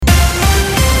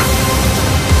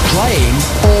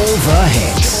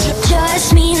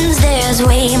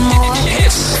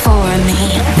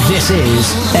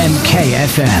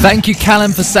MKFM. Thank you,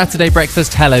 Callum, for Saturday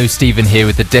Breakfast. Hello, Stephen here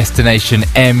with the Destination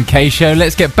MK Show.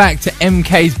 Let's get back to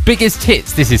MK's biggest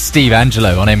hits. This is Steve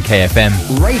Angelo on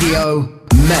MKFM. Radio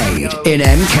made in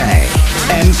MK.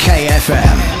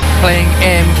 MKFM. Playing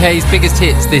MK's biggest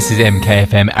hits. This is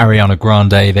MKFM. Ariana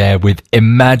Grande there with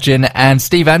Imagine, and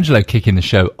Steve Angelo kicking the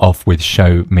show off with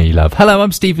Show Me Love. Hello,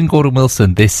 I'm Stephen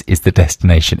Gordon-Wilson. This is the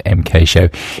Destination MK Show.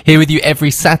 Here with you every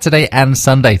Saturday and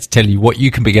Sunday to tell you what you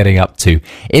can be getting up to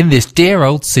in this dear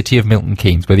old city of Milton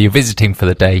Keynes, whether you're visiting for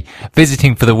the day,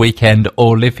 visiting for the weekend,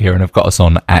 or live here and have got us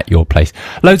on at your place.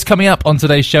 Loads coming up on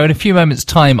today's show. In a few moments'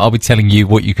 time, I'll be telling you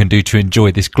what you can do to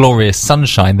enjoy this glorious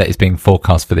sunshine that is being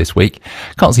forecast for this week.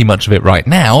 Can't see much of it right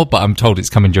now, but I'm told it's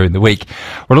coming during the week.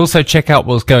 We'll also check out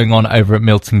what's going on over at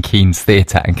Milton Keynes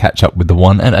Theatre and catch up with the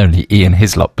one and only Ian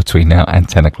Hislop between now and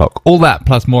 10 o'clock. All that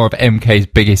plus more of MK's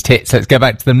biggest hits. Let's go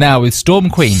back to them now with Storm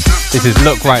Queen. This is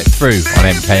Look Right Through on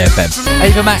MKFM.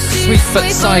 Ava Max, Sweet But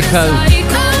Psycho.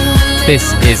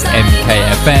 This is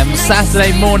MKFM.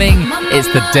 Saturday morning, it's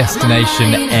the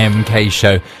Destination MK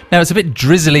Show. Now, it's a bit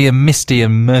drizzly and misty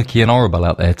and murky and horrible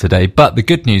out there today, but the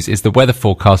good news is the weather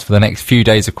forecast for the next few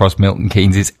days across Milton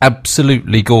Keynes is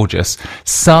absolutely gorgeous.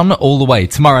 Sun all the way.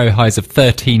 Tomorrow, highs of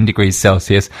 13 degrees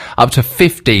Celsius, up to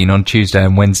 15 on Tuesday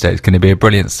and Wednesday. It's going to be a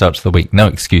brilliant start to the week. No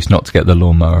excuse not to get the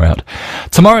lawnmower out.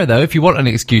 Tomorrow, though, if you want an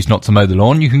excuse not to mow the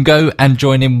lawn, you can go and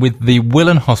join in with the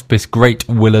Willen Hospice Great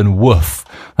Willen Woof.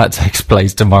 That takes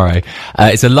place tomorrow.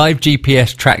 It's a live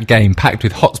GPS track game packed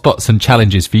with hotspots and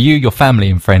challenges for you, your family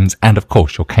and friends, and of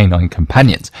course your canine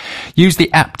companions. Use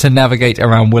the app to navigate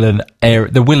around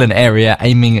the Willen area,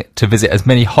 aiming to visit as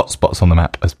many hotspots on the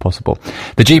map as possible.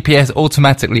 The GPS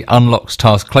automatically unlocks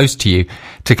tasks close to you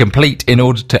to complete in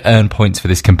order to earn points for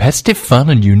this competitive, fun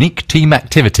and unique team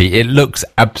activity. It looks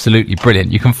absolutely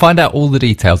brilliant. You can find out all the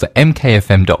details at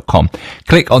mkfm.com.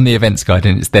 Click on the events guide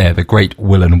and it's there, the Great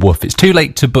Willen Woof. It's too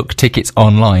late to book tickets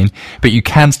online, but you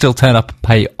can still turn up and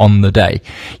pay on the day.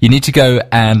 You need to go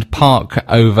and park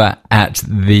over at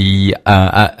the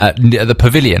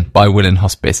pavilion by Willen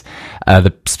Hospice.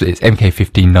 It's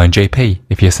MK159JP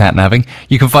if you're sat-navving.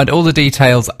 You can find all the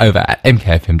details over at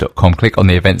mkfm.com. Click on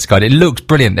the events guide. It looks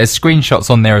brilliant. There's screenshots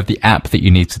on there of the app that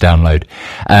you need to download.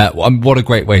 What a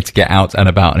great way to get out and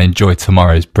about and enjoy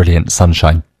tomorrow's brilliant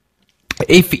sunshine.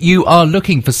 If you are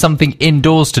looking for something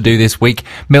indoors to do this week,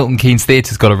 Milton Keynes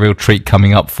Theatre's got a real treat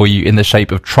coming up for you in the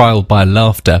shape of Trial by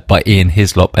Laughter by Ian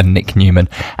Hislop and Nick Newman.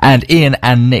 And Ian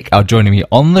and Nick are joining me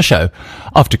on the show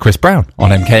after Chris Brown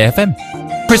on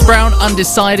MKFM. Chris Brown,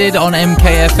 Undecided on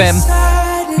MKFM.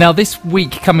 Now, this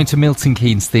week coming to Milton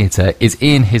Keynes Theatre is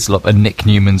Ian Hislop and Nick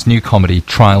Newman's new comedy,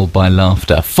 Trial by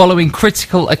Laughter. Following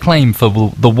critical acclaim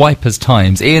for The Wipers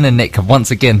Times, Ian and Nick have once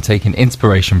again taken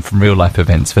inspiration from real-life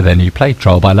events for their new play,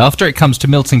 Trial by Laughter. It comes to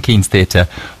Milton Keynes Theatre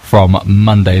from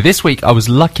Monday. This week, I was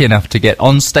lucky enough to get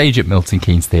on stage at Milton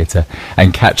Keynes Theatre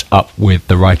and catch up with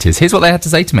the writers. Here's what they had to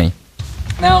say to me.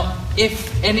 Now,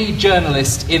 if any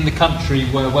journalist in the country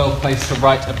were well placed to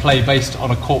write a play based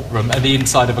on a courtroom and the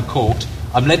inside of a court,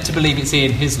 I'm led to believe it's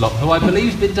Ian Hislop, who I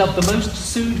believe has been dubbed the most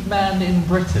sued man in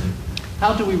Britain.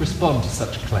 How do we respond to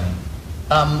such a claim?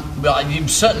 Well,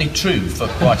 it's certainly true for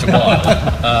quite a while.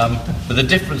 But the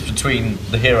difference between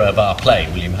the hero of our play,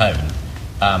 William Hone,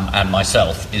 and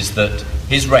myself is that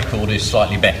his record is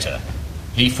slightly better.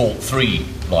 He fought 3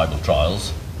 libel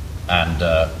trials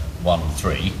and won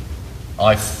 3.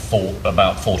 I fought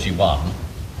about 41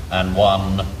 and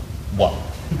won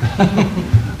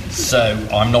 1. So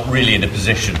I'm not really in a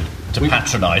position to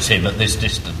patronise him at this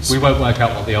distance. We won't work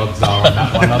out what the odds are on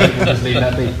that one. I think we'll just leave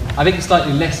that be. I think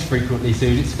slightly less frequently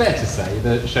sued, it's fair to say,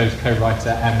 the show's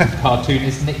co-writer and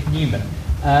cartoonist Nick Newman.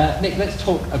 Nick, let's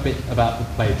talk a bit about the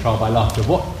play Trial by Laughter.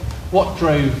 What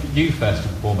drove you first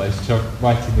and foremost to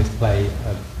writing this play,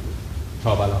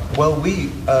 Trial by Laughter? Well, we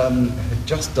had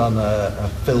just done a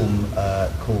film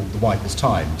called The Wipers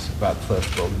Times about the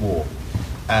First World War.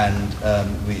 And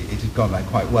it had gone down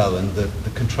quite well, and the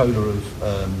controller of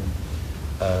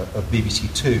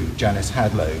BBC Two, Janice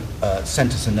Hadlow,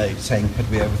 sent us a note saying, had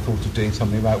we ever thought of doing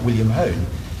something about William Hone?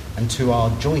 And to our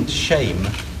joint shame,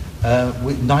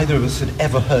 neither of us had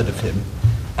ever heard of him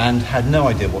and had no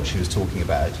idea what she was talking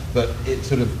about, but it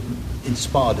sort of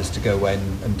inspired us to go away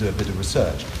and do a bit of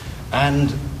research.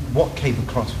 And what came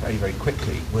across very, very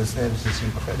quickly was there was this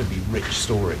incredibly rich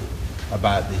story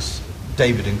about this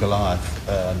David and Goliath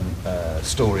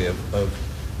story of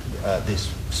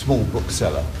this small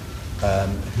bookseller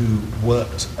who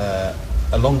worked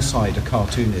alongside a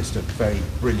cartoonist, a very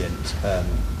brilliant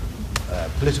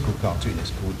political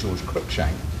cartoonist called George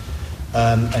Cruikshank,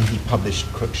 and he published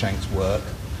Cruikshank's work.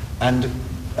 And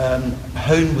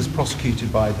Hone was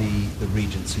prosecuted by the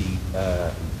Regency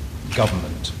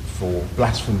government for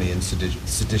blasphemy and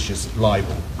seditious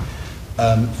libel,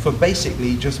 for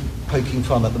basically just poking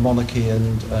fun at the monarchy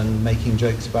and making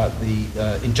jokes about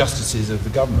the injustices of the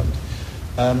government.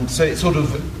 So it sort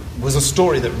of was a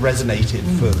story that resonated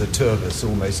for the Turvis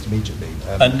almost immediately.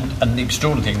 And the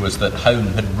extraordinary thing was that Hone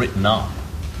had written up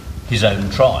his own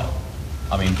trial.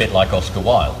 I mean, a bit like Oscar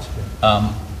Wilde.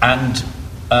 And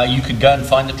you could go and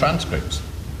find the transcripts,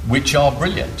 which are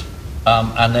brilliant.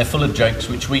 And they're full of jokes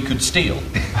which we could steal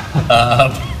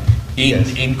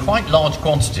in quite large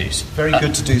quantities. Very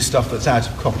good to do stuff that's out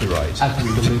of copyright.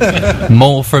 Absolutely.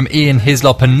 More from Ian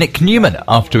Hislop and Nick Newman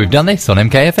after we've done this on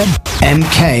MKFM.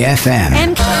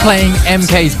 MKFM. Playing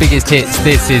MK's biggest hits,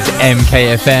 this is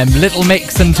MKFM. Little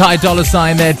Mix and Ty Dolla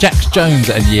 $ign there, Jax Jones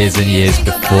and years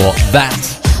before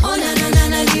that.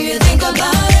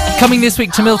 Coming this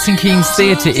week to Milton Keynes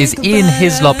Theatre is Ian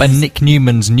Hislop and Nick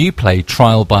Newman's new play,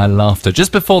 Trial by Laughter.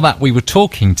 Just before that, we were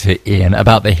talking to Ian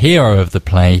about the hero of the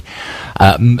play,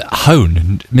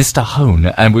 Hone, Mr. Hone,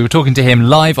 and we were talking to him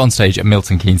live on stage at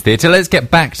Milton Keynes Theatre. Let's get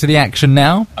back to the action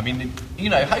now. I mean,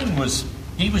 Hone was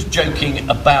joking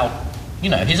about,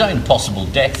 his own possible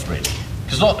death, really.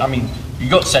 Because, you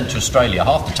got sent to Australia,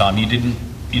 half the time you didn't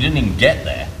even get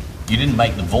there. You didn't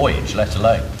make the voyage, let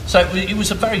alone. So it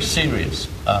was a very serious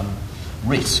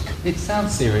risk. It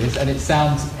sounds serious and it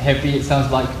sounds heavy, it sounds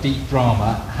like deep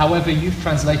drama. However, you've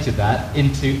translated that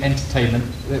into entertainment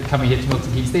coming here to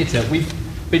Milton Keynes Theatre. We've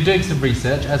been doing some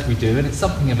research, as we do, and it's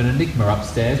something of an enigma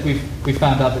upstairs. We've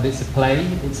found out that it's a play,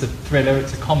 it's a thriller,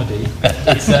 it's a comedy.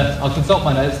 I'll consult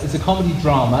my notes, it's a comedy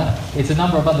drama, it's a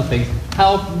number of other things.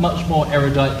 How much more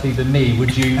eruditely than me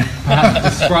would you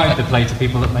perhaps describe the play to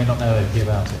people that may not know anything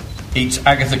about it? It's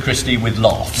Agatha Christie with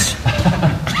laughs.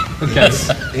 Okay.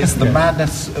 It's the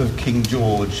madness of King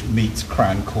George meets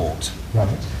Crown Court. Right.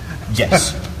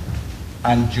 Yes.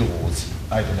 And Jaws.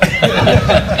 I don't know.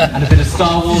 And a bit of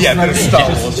Star Wars. Yeah, a bit of Star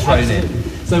Wars thrown in.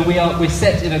 So we're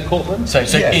set in a courtroom. So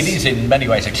Yes. It is in many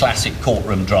ways a classic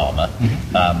courtroom drama,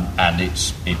 and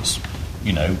it's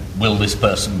will this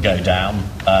person go down?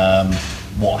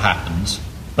 What happens?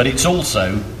 But it's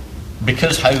also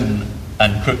because Hone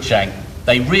and Cruikshank,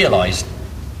 they realised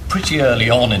pretty early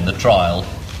on in the trial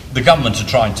the government are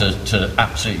trying to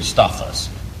absolutely stuff us.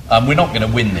 We're not going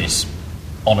to win this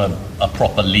on a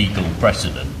proper legal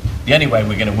precedent. The only way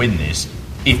we're going to win this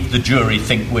if the jury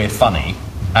think we're funny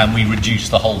and we reduce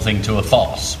the whole thing to a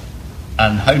farce.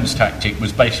 And Hone's tactic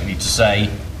was basically to say,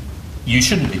 you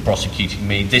shouldn't be prosecuting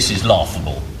me, this is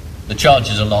laughable. The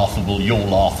charges are laughable, you're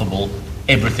laughable,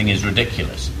 everything is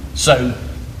ridiculous. So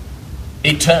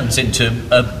it turns into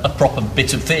a proper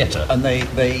bit of theatre. And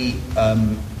they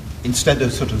instead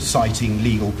of sort of citing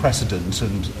legal precedent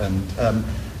and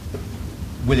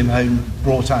William Hone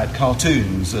brought out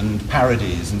cartoons and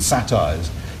parodies and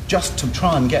satires just to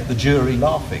try and get the jury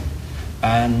laughing,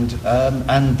 and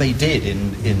they did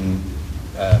in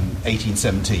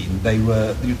 1817. They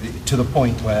were to the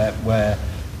point where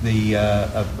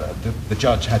the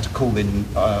judge had to call in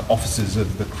officers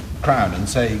of the Crown and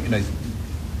say,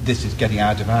 this is getting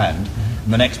out of hand,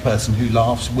 and the next person who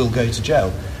laughs will go to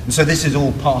jail. And so this is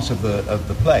all part of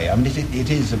the play. I mean, it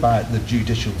is about the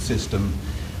judicial system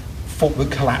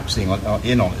collapsing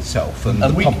in on itself and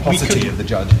the pomposity of the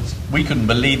judges. We couldn't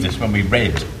believe this when we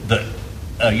read that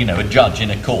a judge in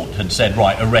a court had said,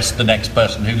 right, arrest the next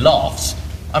person who laughs.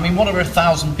 I mean, what are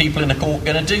 1,000 people in a court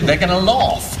going to do? They're going to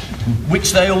laugh,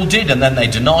 which they all did, and then they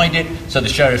denied it. So the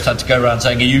sheriffs had to go around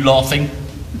saying, are you laughing?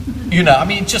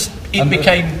 It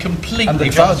became completely and the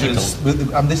farcical.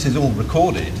 judges, and this is all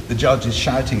recorded, the judge is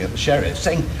shouting at the sheriff,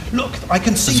 saying, look, I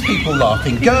can see people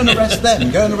laughing, go and arrest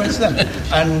them, go and arrest them.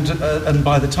 And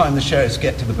by the time the sheriffs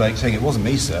get to the bank saying, it wasn't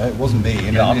me, sir, it wasn't me.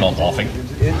 I'm not laughing.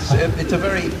 It's a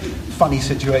very funny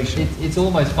situation. It's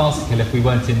almost farcical if we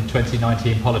weren't in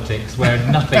 2019 politics, where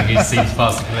nothing seems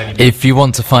farcical anymore. If you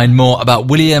want to find more about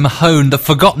William Hone, the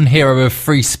forgotten hero of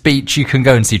free speech, you can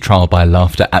go and see Trial by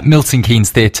Laughter at Milton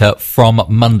Keynes Theatre from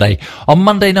Monday. On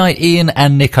Monday night, Ian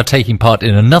and Nick are taking part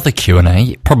in another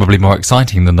Q&A, probably more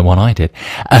exciting than the one I did.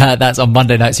 That's on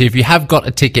Monday night, so if you have got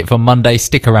a ticket for Monday,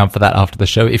 stick around for that after the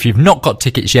show. If you've not got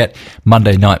tickets yet,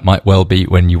 Monday night might well be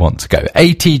when you want to go.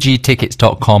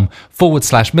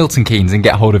 atgtickets.com/Milton Keynes Keynes and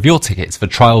get hold of your tickets for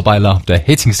Trial by Laughter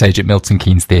hitting stage at Milton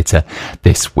Keynes Theatre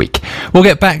this week. We'll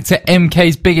get back to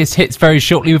MK's biggest hits very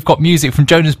shortly. We've got music from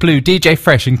Jonas Blue, DJ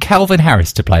Fresh and Calvin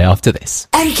Harris to play after this.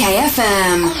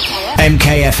 MKFM.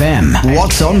 MKFM.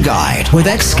 What's on Guide with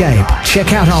Escape.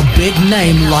 Check out our big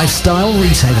name lifestyle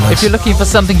retailers. If you're looking for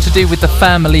something to do with the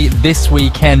family this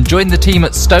weekend, join the team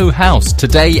at Stowe House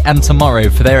today and tomorrow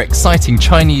for their exciting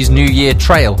Chinese New Year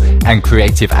trail and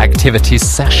creative activities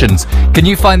sessions. Can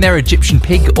you find their Egyptian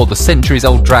pig or the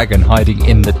centuries-old dragon hiding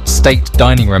in the state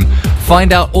dining room?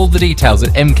 Find out all the details at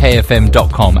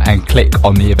mkfm.com and click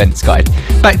on the events guide.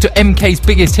 Back to MK's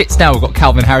biggest hits now. We've got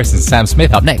Calvin Harris and Sam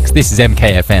Smith up next. This is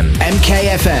MKFM.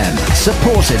 MKFM,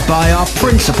 supported by our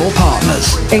principal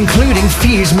partners, including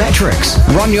Fuse Metrics.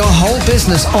 Run your whole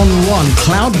business on one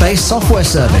cloud-based software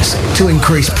service to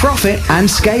increase profit and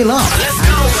scale up. Let's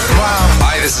go! Wow.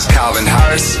 Hi, this is Calvin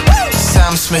Harris.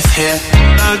 Sam Smith here.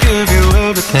 I'll give you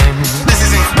everything. This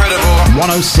is incredible.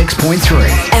 106.3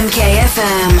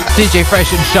 MKFM. DJ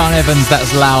Fresh and Sean Evans,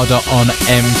 that's louder on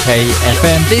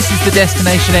MKFM. This is the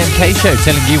Destination MK show,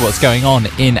 telling you what's going on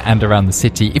in and around the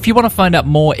city. If you want to find out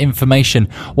more information,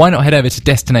 why not head over to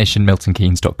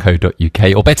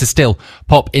destinationmiltonkeynes.co.uk, or better still,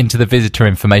 pop into the Visitor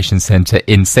Information Centre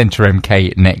in Centre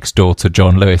MK next door to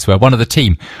John Lewis, where one of the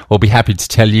team will be happy to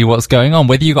tell you what's going on.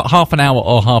 Whether you've got half an hour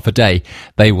or half a day,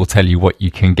 they will tell you what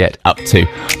you can get up to.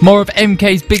 More of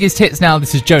MK's biggest hits now.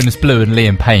 This is Jonas Blue and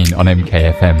Liam Payne on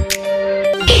MKFM.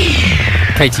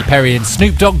 Katy Perry and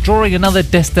Snoop Dogg drawing another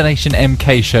Destination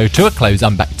MK show to a close.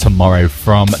 I'm back tomorrow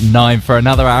from 9 for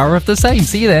another hour of the same.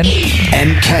 See you then.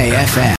 MKFM.